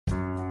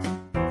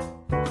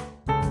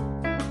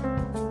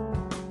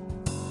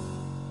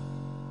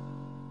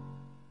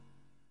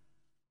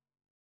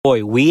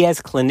Boy, we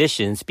as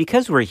clinicians,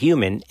 because we're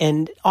human,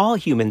 and all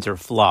humans are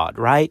flawed,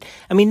 right?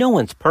 I mean, no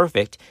one's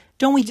perfect.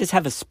 Don't we just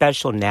have a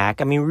special knack?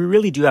 I mean, we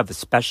really do have a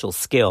special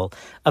skill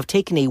of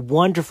taking a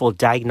wonderful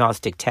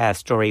diagnostic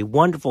test or a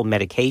wonderful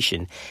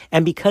medication,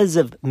 and because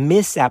of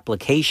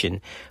misapplication,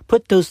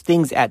 put those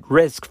things at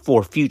risk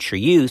for future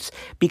use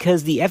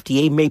because the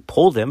FDA may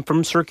pull them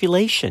from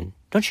circulation.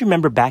 Don't you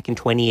remember back in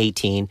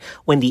 2018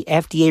 when the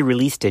FDA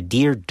released a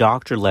Dear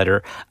Doctor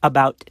letter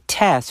about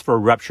tests for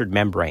ruptured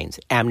membranes,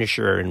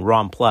 Amnisure and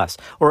ROM Plus,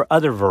 or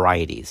other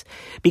varieties?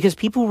 Because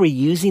people were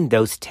using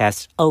those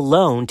tests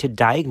alone to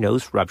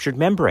diagnose ruptured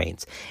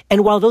membranes.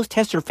 And while those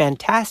tests are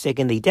fantastic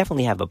and they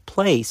definitely have a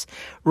place,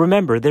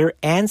 remember they're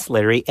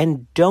ancillary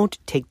and don't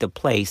take the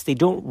place, they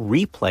don't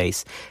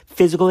replace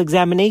physical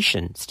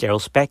examination, sterile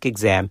spec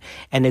exam,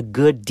 and a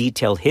good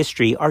detailed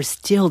history are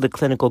still the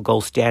clinical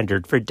gold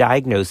standard for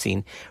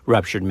diagnosing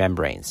ruptured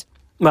membranes.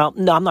 Well,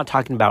 no, I'm not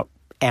talking about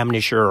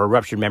amnisure or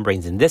ruptured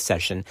membranes in this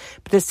session,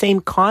 but the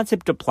same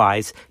concept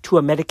applies to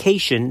a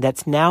medication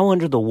that's now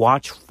under the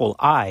watchful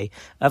eye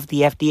of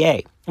the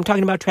FDA. I'm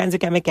talking about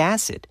tranexamic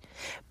acid.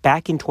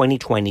 Back in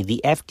 2020,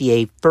 the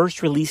FDA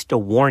first released a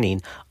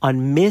warning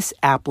on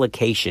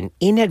misapplication,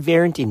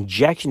 inadvertent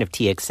injection of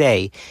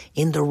TXA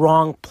in the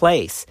wrong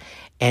place.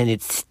 And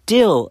it's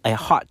still a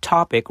hot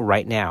topic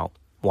right now.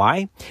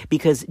 Why?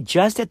 Because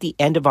just at the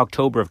end of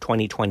October of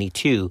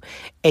 2022,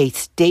 a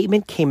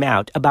statement came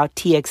out about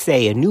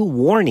TXA, a new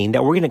warning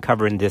that we're going to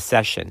cover in this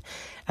session.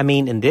 I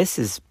mean, and this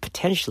is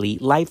potentially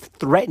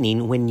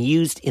life-threatening when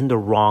used in the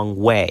wrong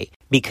way.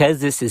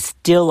 Because this is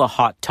still a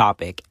hot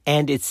topic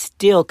and it's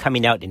still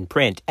coming out in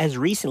print as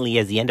recently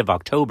as the end of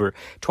October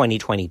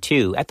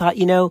 2022, I thought,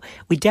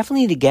 we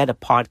definitely need to get a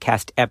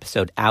podcast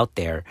episode out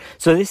there.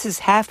 So this is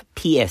half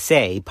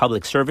PSA,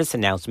 public service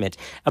announcement,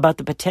 about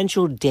the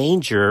potential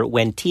danger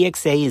when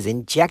TXA is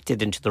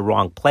injected into the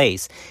wrong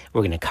place.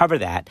 We're going to cover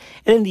that.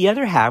 And in the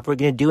other half, we're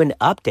going to do an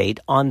update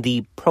on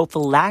the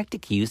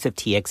prophylactic use of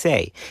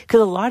TXA. Because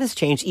a lot has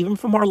changed even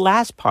from our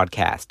last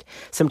podcast.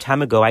 Some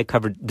time ago, I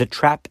covered the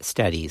TRAP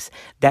studies.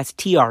 That's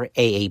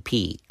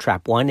TRAAP,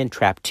 TRAP 1 and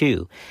TRAP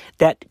 2,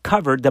 that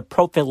covered the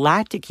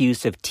prophylactic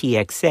use of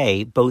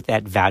TXA both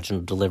at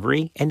vaginal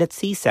delivery and at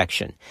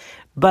C-section.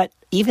 But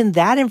even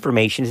that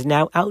information is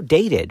now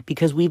outdated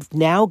because we've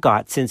now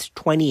got, since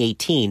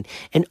 2018,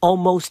 an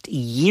almost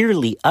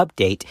yearly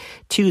update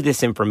to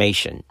this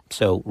information.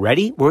 So,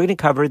 ready? We're going to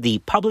cover the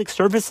public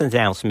service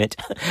announcement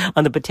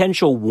on the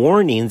potential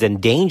warnings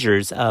and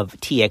dangers of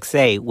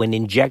TXA when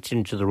injected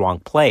into the wrong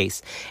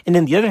place. And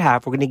in the other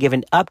half, we're going to give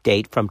an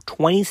update from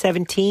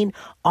 2017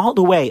 all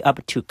the way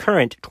up to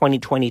current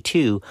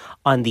 2022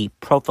 on the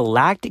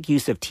prophylactic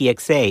use of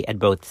TXA at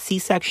both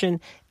C-section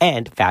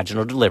and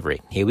vaginal delivery.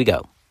 Here we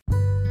go.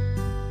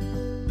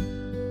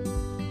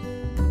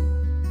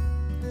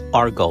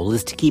 Our goal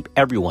is to keep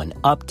everyone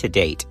up to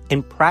date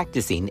in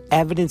practicing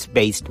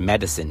evidence-based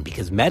medicine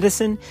because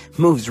medicine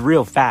moves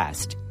real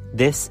fast.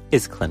 This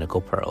is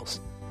Clinical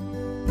Pearls.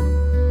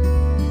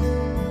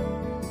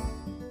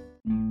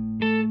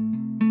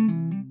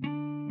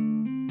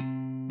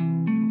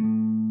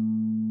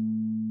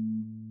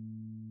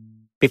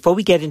 Before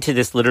we get into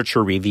this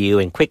literature review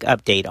and quick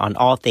update on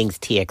all things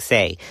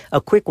TXA,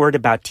 a quick word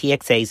about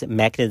TXA's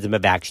mechanism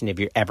of action if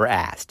you're ever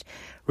asked.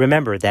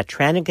 Remember that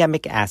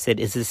tranexamic acid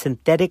is a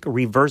synthetic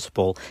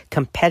reversible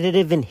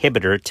competitive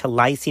inhibitor to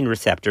lysine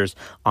receptors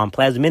on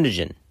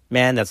plasminogen.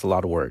 Man, that's a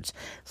lot of words.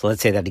 So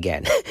let's say that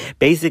again.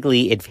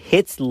 Basically, it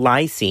hits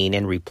lysine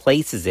and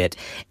replaces it,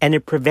 and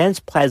it prevents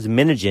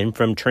plasminogen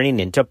from turning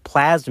into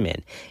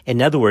plasmin.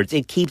 In other words,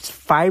 it keeps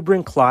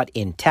fibrin clot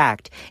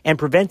intact and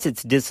prevents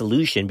its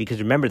dissolution because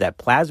remember that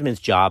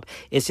plasmin's job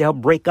is to help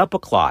break up a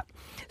clot.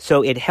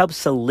 So it helps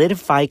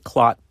solidify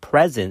clot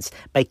presence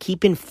by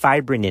keeping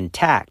fibrin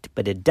intact,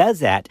 but it does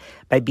that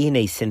by being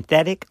a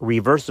synthetic,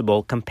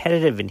 reversible,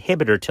 competitive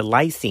inhibitor to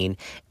lysine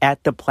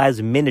at the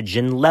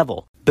plasminogen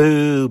level.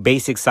 Boo,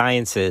 basic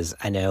sciences,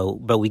 I know,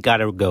 but we got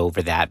to go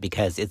over that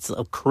because it's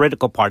a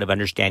critical part of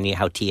understanding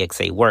how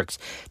TXA works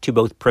to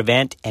both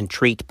prevent and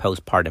treat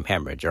postpartum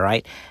hemorrhage, all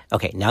right?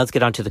 Okay, now let's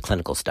get on to the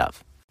clinical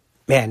stuff.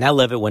 Man, I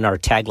love it when our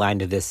tagline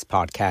to this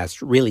podcast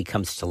really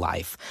comes to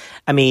life.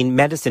 I mean,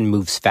 medicine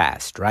moves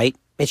fast, right?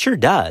 It sure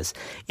does.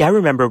 Yeah, I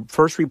remember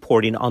first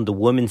reporting on the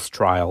women's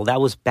trial.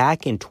 That was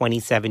back in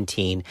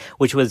 2017,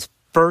 which was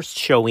first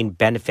showing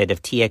benefit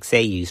of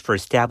TXA use for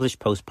established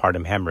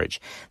postpartum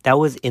hemorrhage. That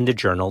was in the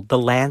journal The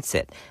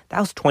Lancet. That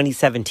was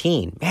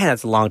 2017. Man,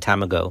 that's a long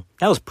time ago.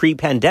 That was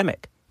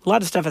pre-pandemic. A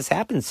lot of stuff has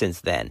happened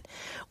since then.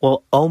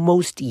 Well,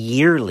 almost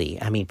yearly,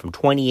 from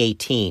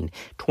 2018,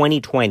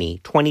 2020,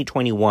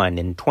 2021,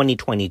 and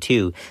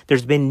 2022,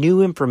 there's been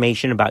new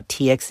information about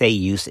TXA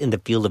use in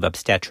the field of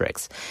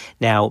obstetrics.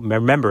 Now,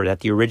 remember that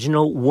the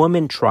original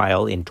woman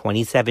trial in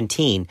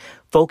 2017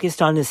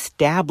 focused on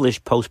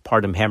established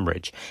postpartum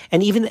hemorrhage.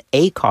 And even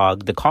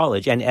ACOG, the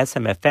college, and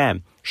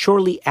SMFM,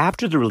 shortly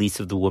after the release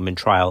of the Woman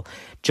trial,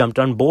 jumped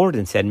on board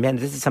and said, man,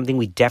 this is something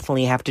we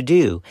definitely have to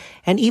do.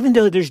 And even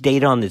though there's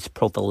data on this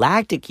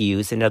prophylactic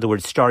use, in other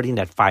words, starting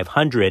at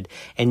 500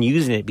 and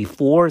using it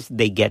before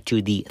they get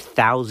to the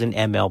 1,000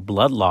 ml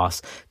blood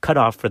loss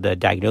cutoff for the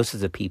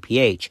diagnosis of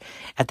PPH,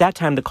 at that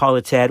time the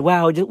college said,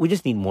 well, we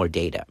just need more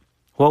data.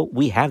 Well,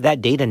 we have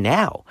that data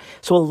now.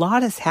 So a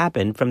lot has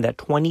happened from that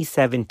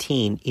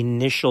 2017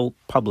 initial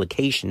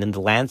publication in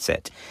The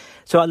Lancet.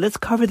 So let's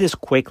cover this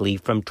quickly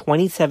from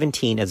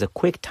 2017 as a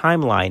quick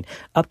timeline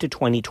up to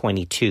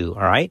 2022,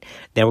 all right?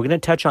 Then we're going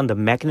to touch on the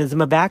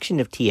mechanism of action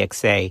of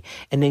TXA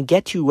and then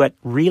get to what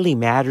really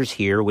matters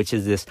here, which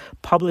is this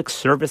public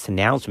service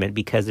announcement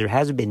because there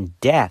has been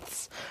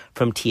deaths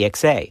from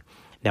TXA.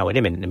 Now, wait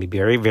a minute. Let me be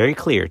very, very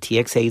clear.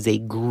 TXA is a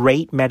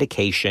great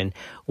medication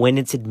when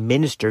it's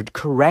administered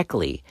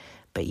correctly.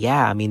 But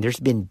yeah, I mean, there's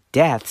been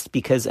deaths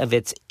because of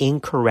its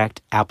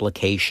incorrect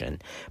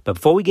application. But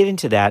before we get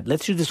into that,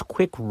 let's do this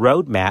quick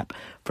roadmap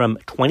from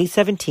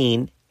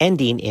 2017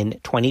 ending in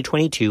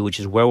 2022, which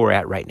is where we're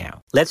at right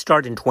now. Let's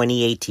start in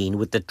 2018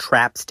 with the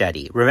TRAP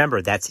study.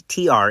 Remember, that's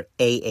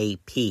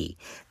TRAAP.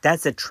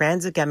 That's a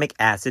tranexamic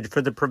acid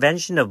for the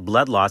prevention of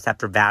blood loss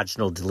after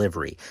vaginal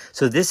delivery.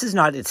 So this is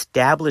not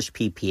established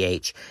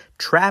PPH.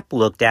 TRAP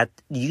looked at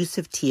use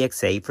of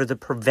TXA for the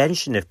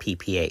prevention of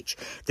PPH.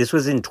 This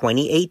was in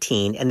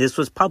 2018, and this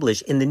was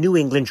published in the New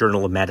England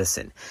Journal of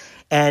Medicine.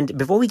 And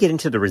before we get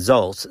into the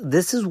results,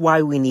 this is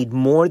why we need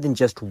more than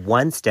just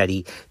one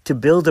study to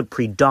build a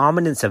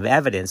predominance of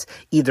evidence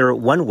either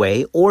one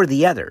way or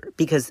the other.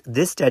 Because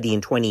this study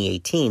in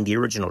 2018, the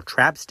original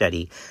TRAP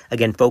study,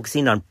 again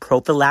focusing on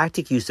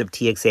prophylactic use of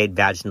TXA at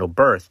vaginal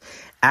birth,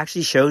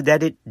 actually showed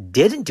that it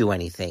didn't do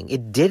anything.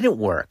 It didn't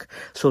work.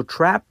 So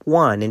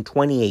TRAP-1 in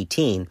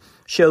 2018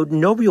 showed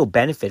no real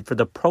benefit for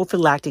the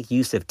prophylactic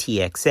use of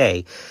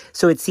TXA,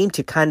 so it seemed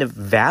to kind of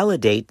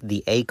validate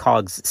the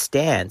ACOG's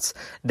stance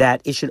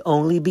that it should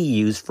only be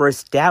used for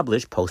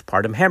established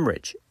postpartum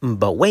hemorrhage.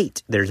 But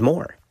wait, there's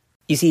more.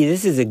 You see,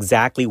 this is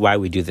exactly why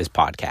we do this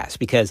podcast,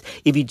 because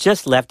if you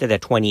just left it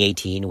at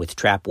 2018 with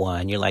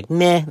TRAP-1, you're like,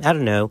 meh, I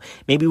don't know,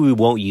 maybe we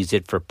won't use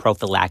it for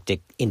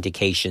prophylactic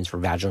indications for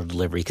vaginal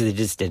delivery because it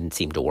just didn't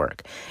seem to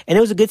work. And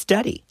it was a good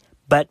study.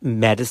 But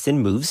medicine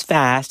moves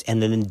fast,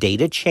 and then the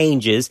data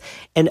changes,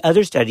 and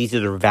other studies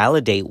either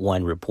validate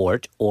one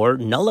report or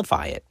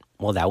nullify it.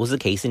 Well, that was the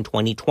case in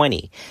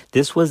 2020.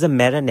 This was a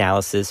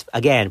meta-analysis,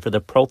 again, for the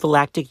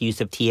prophylactic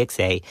use of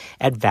TXA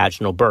at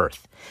vaginal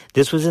birth.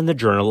 This was in the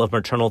Journal of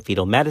Maternal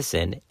Fetal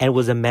Medicine and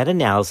was a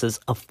meta-analysis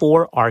of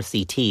 4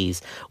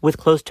 RCTs with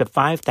close to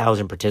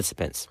 5,000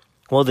 participants.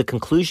 Well, the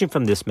conclusion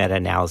from this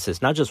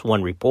meta-analysis, not just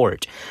one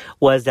report,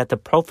 was that the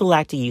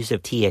prophylactic use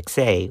of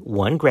TXA,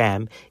 1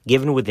 gram,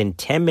 given within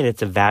 10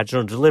 minutes of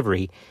vaginal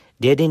delivery,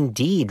 did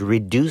indeed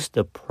reduce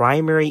the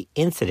primary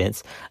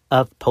incidence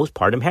of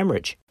postpartum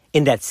hemorrhage.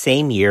 In that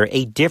same year,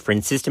 a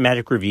different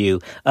systematic review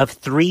of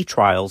 3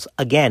 trials,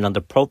 again on the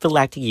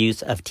prophylactic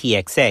use of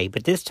TXA,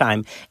 but this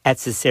time at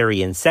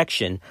cesarean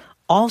section,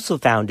 also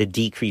found a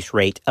decreased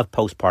rate of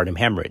postpartum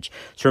hemorrhage.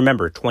 So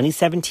remember,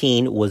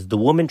 2017 was the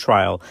Woman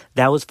trial.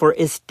 That was for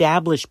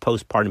established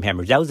postpartum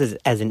hemorrhage. That was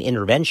as an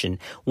intervention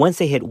once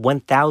they hit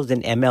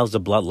 1,000 mLs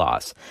of blood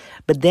loss.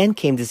 But then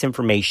came this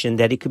information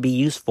that it could be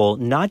useful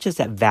not just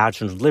at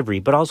vaginal delivery,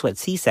 but also at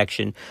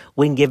C-section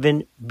when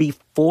given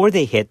before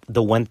they hit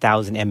the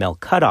 1,000 ml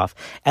cutoff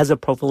as a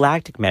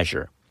prophylactic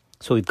measure.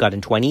 So we've got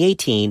in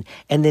 2018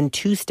 and then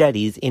 2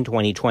 studies in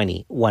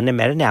 2020, one a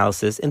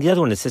meta-analysis and the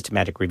other one a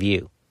systematic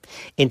review.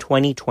 In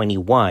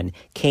 2021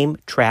 came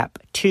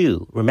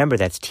TRAP-2. Remember,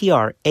 that's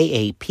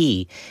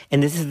TRAAP,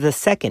 and this is the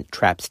second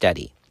TRAP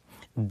study.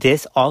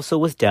 This also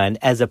was done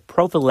as a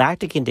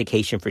prophylactic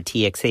indication for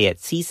TXA at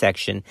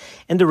C-section,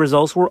 and the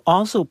results were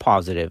also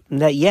positive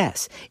that,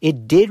 yes,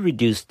 it did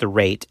reduce the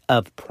rate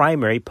of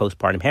primary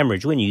postpartum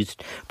hemorrhage when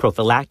used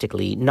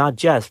prophylactically, not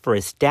just for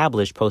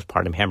established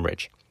postpartum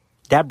hemorrhage.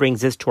 That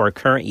brings us to our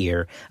current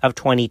year of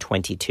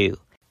 2022.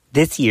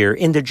 This year,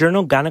 in the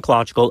journal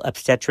Gynecological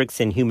Obstetrics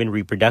and Human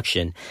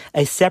Reproduction,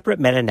 a separate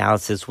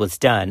meta-analysis was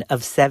done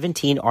of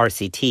 17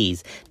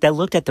 RCTs that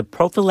looked at the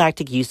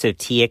prophylactic use of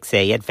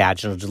TXA at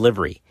vaginal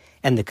delivery.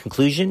 And the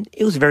conclusion?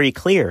 It was very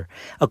clear.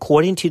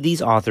 According to these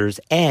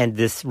authors and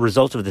this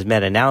result of this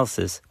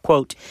meta-analysis,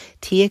 quote,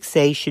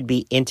 TXA should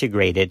be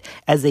integrated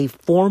as a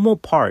formal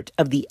part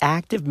of the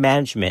active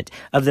management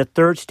of the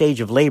 3rd stage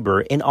of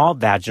labor in all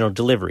vaginal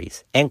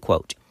deliveries, end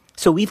quote.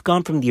 So we've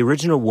gone from the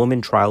original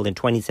Woman trial in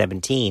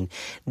 2017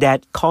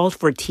 that called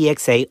for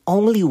TXA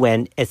only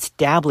when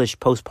established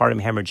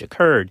postpartum hemorrhage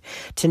occurred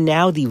to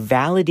now the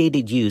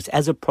validated use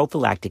as a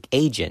prophylactic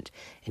agent.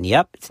 And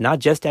yep, it's not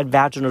just at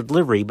vaginal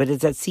delivery, but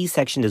it's at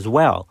C-section as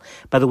well.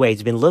 By the way,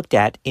 it's been looked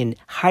at in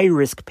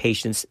high-risk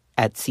patients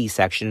at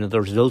C-section, and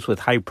there's those with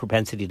high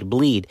propensity to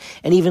bleed,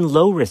 and even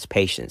low-risk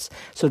patients.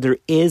 So there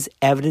is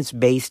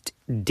evidence-based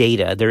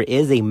data. There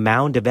is a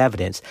mound of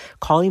evidence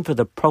calling for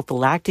the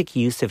prophylactic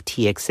use of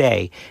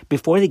TXA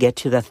before they get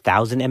to the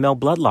 1,000 ml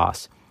blood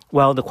loss.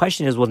 Well, the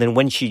question is, well, then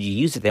when should you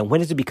use it then? When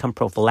does it become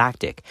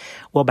prophylactic?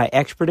 Well, by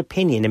expert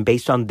opinion and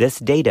based on this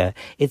data,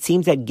 it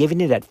seems that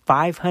giving it at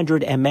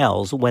 500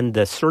 mLs when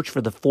the search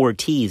for the 4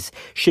 T's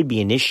should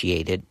be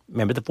initiated.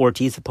 Remember the 4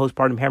 T's of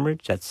postpartum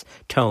hemorrhage? That's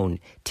tone,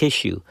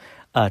 tissue,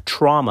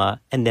 trauma,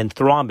 and then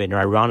thrombin, or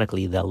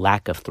ironically, the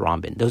lack of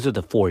thrombin. Those are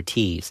the 4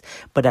 T's.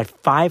 But at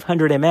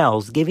 500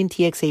 mLs, giving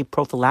TXA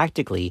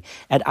prophylactically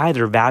at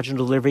either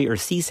vaginal delivery or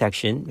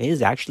C-section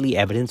is actually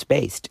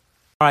evidence-based.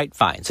 All right,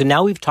 fine. So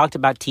now we've talked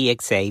about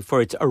TXA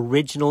for its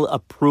original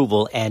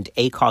approval and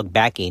ACOG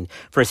backing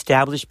for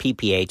established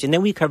PPH. And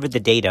then we covered the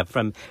data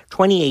from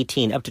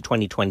 2018 up to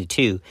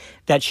 2022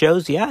 that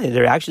shows,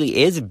 there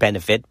actually is a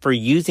benefit for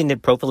using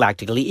it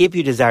prophylactically if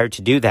you desire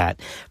to do that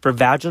for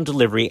vaginal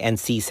delivery and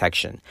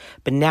C-section.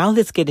 But now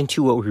let's get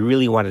into what we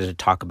really wanted to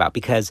talk about,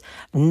 because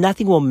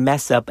nothing will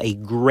mess up a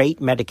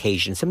great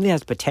medication, something that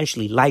has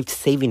potentially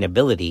life-saving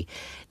ability.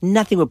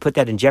 Nothing would put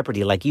that in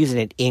jeopardy like using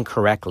it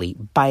incorrectly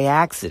by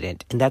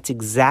accident. And that's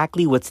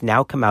exactly what's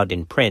now come out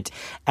in print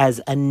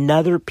as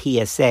another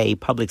PSA,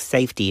 public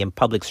safety and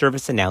public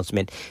service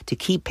announcement to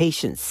keep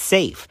patients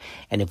safe.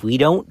 And if we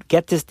don't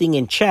get this thing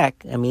in check,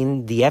 the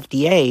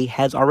FDA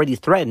has already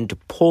threatened to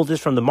pull this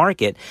from the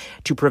market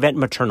to prevent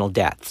maternal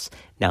deaths.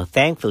 Now,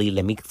 thankfully,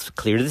 let me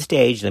clear the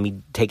stage. Let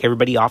me take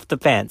everybody off the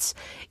fence.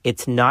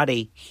 It's not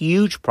a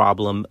huge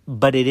problem,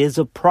 but it is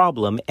a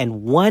problem.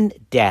 And one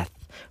death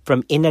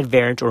from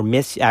inadvertent or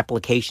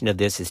misapplication of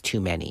this is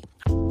too many.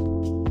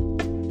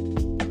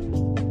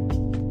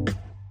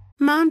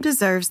 Mom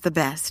deserves the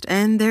best,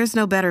 and there's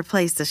no better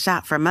place to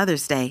shop for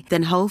Mother's Day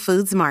than Whole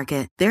Foods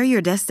Market. They're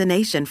your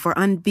destination for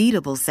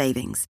unbeatable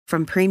savings,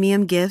 from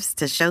premium gifts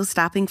to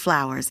show-stopping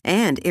flowers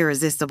and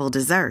irresistible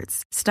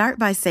desserts. Start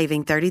by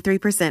saving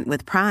 33%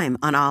 with Prime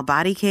on all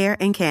body care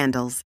and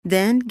candles.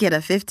 Then get a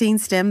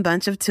 15-stem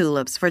bunch of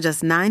tulips for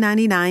just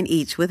 $9.99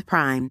 each with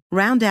Prime.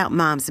 Round out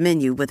Mom's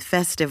menu with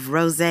festive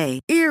rosé,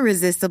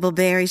 irresistible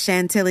berry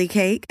chantilly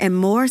cake, and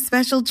more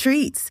special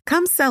treats.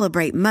 Come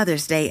celebrate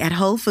Mother's Day at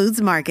Whole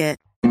Foods Market.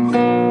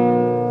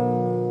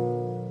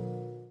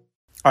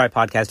 All right,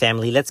 podcast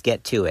family, let's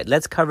get to it.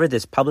 Let's cover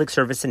this public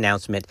service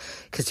announcement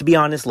because, to be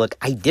honest, look,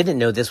 I didn't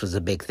know this was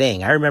a big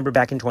thing. I remember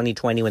back in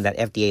 2020 when that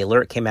FDA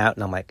alert came out,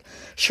 and I'm like,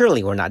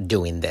 surely we're not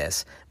doing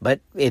this. But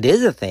it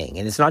is a thing,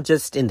 and it's not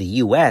just in the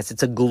U.S.,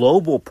 it's a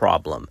global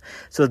problem.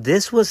 So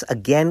this was,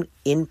 again,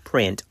 in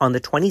print on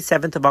the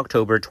 27th of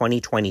October,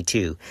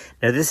 2022.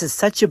 Now, this is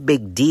such a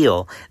big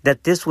deal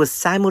that this was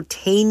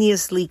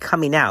simultaneously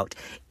coming out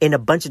in a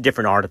bunch of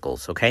different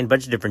articles, okay, in a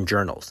bunch of different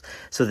journals.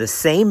 So the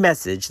same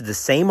message, the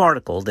same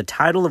article, the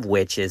title of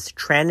which is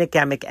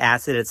Tranexamic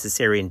Acid at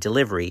Cesarean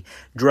Delivery,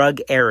 Drug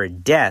Error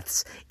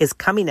Deaths, is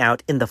coming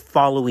out in the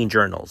following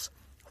journals.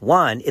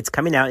 One, it's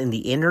coming out in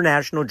the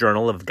International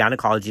Journal of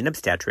Gynecology and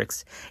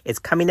Obstetrics. It's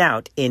coming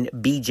out in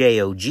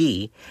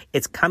BJOG.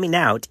 It's coming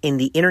out in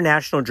the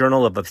International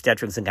Journal of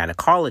Obstetrics and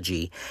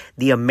Gynecology,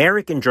 the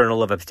American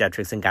Journal of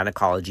Obstetrics and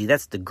Gynecology,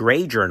 that's the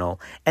gray journal,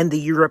 and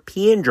the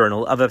European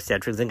Journal of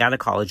Obstetrics and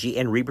Gynecology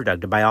and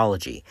Reproductive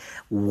Biology.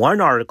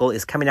 One article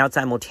is coming out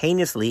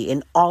simultaneously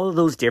in all of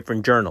those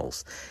different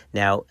journals.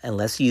 Now,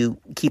 unless you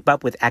keep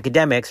up with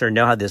academics or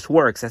know how this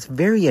works, that's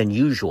very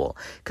unusual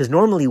because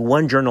normally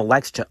one journal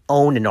likes to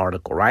own an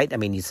article, right?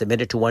 You submit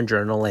it to one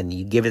journal and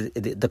you give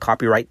it, the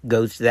copyright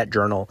goes to that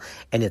journal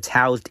and it's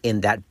housed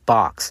in that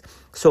box.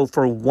 So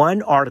for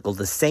one article,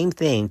 the same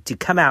thing to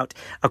come out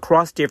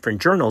across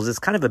different journals is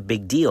kind of a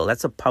big deal.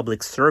 That's a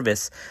public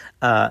service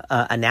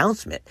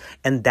announcement.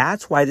 And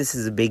that's why this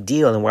is a big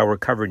deal and why we're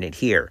covering it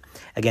here.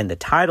 Again, the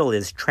title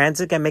is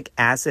Tranexamic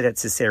Acid at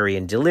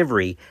Cesarean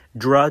Delivery,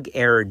 Drug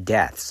Error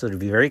Deaths. So to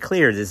be very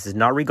clear, this is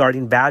not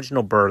regarding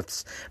vaginal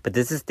births, but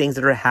this is things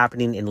that are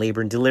happening in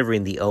labor and delivery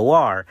in the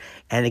OR.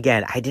 And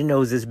again, I didn't know it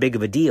was this big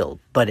of a deal,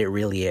 but it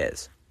really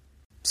is.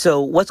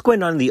 So what's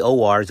going on in the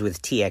ORs with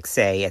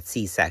TXA at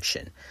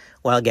C-section?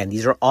 Well, again,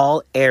 these are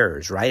all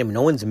errors, right?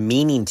 No one's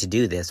meaning to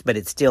do this, but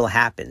it still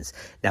happens.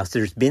 Now, so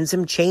there's been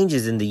some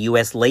changes in the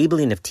U.S.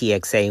 labeling of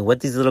TXA and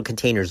what these little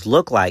containers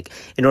look like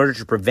in order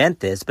to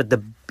prevent this. But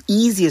the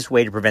easiest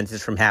way to prevent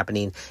this from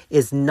happening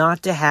is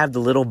not to have the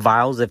little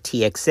vials of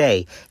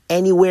TXA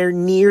anywhere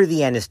near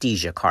the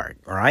anesthesia cart,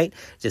 all right?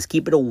 Just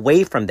keep it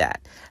away from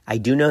that. I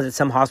do know that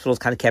some hospitals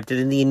kind of kept it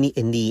in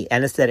the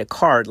anesthetic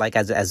cart, like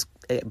as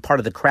part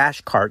of the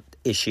crash cart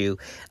issue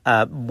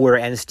where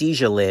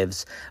anesthesia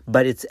lives,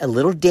 but it's a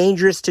little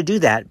dangerous to do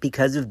that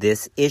because of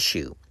this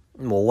issue.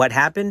 Well, what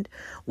happened?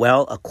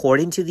 Well,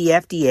 according to the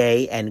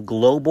FDA and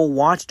global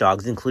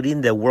watchdogs,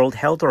 including the World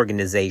Health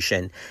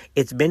Organization,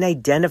 it's been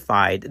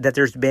identified that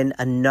there's been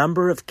a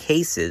number of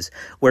cases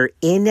where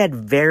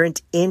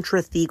inadvertent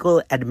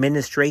intrathecal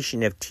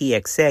administration of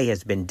TXA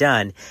has been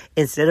done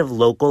instead of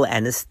local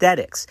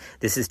anesthetics.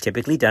 This is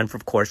typically done,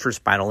 of course, for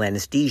spinal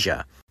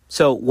anesthesia.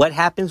 So what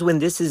happens when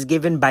this is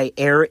given by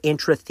error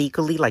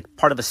intrathecally, like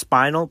part of a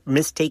spinal,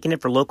 mistaking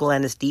it for local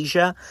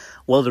anesthesia?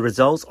 Well, the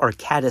results are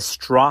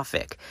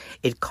catastrophic.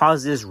 It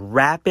causes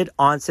rapid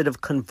onset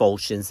of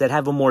convulsions that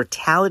have a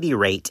mortality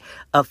rate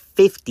of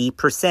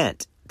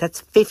 50%.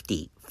 That's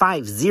 50.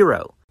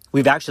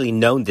 We've actually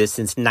known this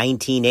since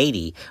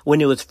 1980,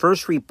 when it was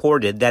first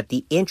reported that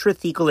the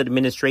intrathecal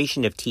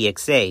administration of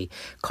TXA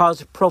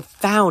caused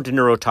profound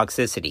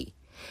neurotoxicity.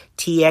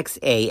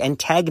 TXA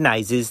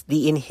antagonizes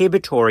the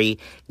inhibitory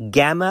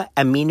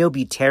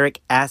gamma-aminobutyric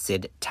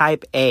acid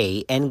type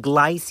A and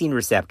glycine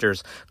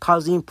receptors,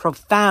 causing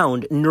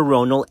profound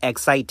neuronal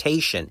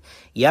excitation.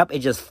 Yep, it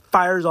just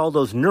fires all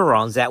those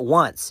neurons at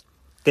once.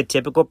 The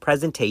typical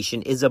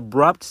presentation is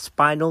abrupt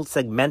spinal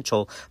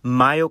segmental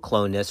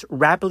myoclonus,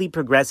 rapidly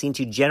progressing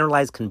to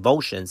generalized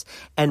convulsions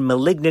and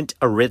malignant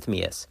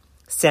arrhythmias.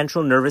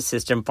 Central nervous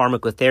system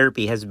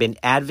pharmacotherapy has been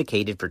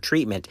advocated for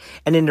treatment,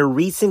 and in a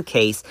recent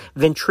case,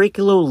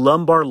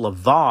 ventriculolumbar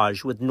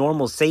lavage with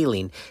normal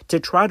saline to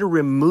try to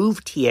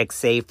remove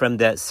TXA from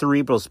the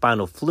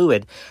cerebrospinal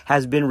fluid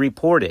has been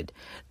reported.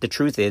 The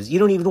truth is, you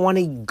don't even want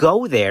to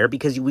go there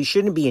because we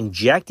shouldn't be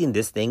injecting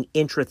this thing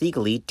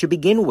intrathecally to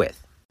begin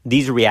with.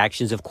 These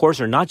reactions, of course,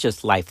 are not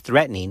just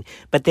life-threatening,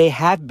 but they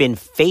have been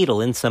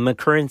fatal in some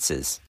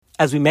occurrences.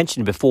 As we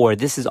mentioned before,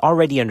 this is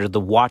already under the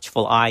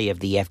watchful eye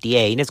of the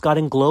FDA, and it's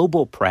gotten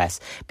global press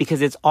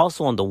because it's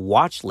also on the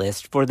watch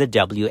list for the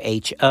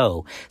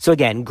WHO. So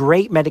again,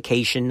 great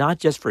medication, not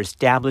just for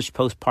established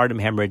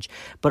postpartum hemorrhage,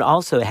 but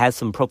also it has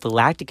some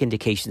prophylactic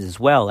indications as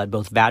well at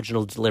both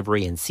vaginal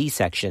delivery and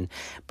C-section.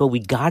 But we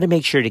got to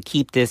make sure to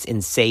keep this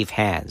in safe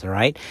hands, all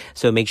right?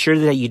 So make sure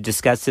that you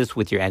discuss this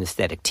with your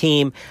anesthetic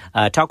team,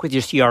 talk with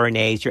your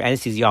CRNAs, your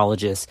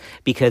anesthesiologists,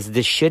 because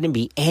this shouldn't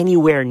be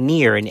anywhere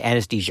near an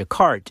anesthesia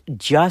cart,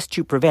 just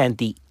to prevent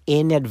the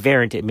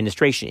inadvertent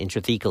administration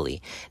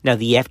intrathecally. Now,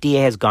 the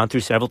FDA has gone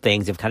through several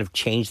things. They've kind of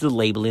changed the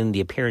labeling and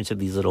the appearance of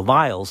these little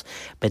vials,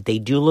 but they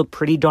do look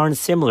pretty darn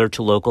similar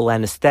to local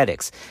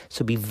anesthetics.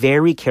 So be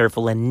very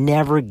careful and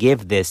never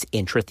give this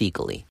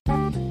intrathecally.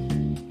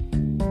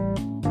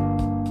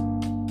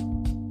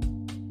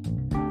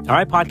 All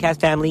right,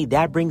 podcast family,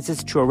 that brings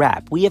us to a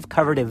wrap. We have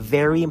covered a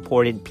very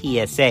important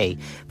PSA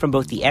from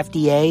both the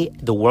FDA,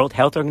 the World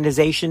Health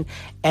Organization,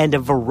 and a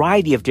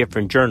variety of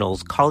different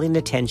journals calling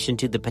attention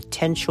to the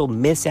potential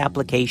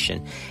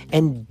misapplication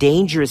and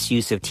dangerous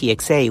use of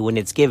TXA when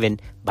it's given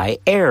by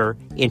error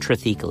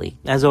intrathecally.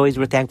 As always,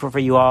 we're thankful for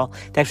you all.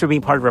 Thanks for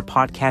being part of our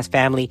podcast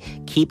family.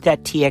 Keep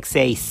that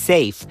TXA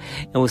safe,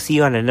 and we'll see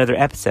you on another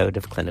episode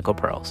of Clinical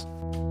Pearls.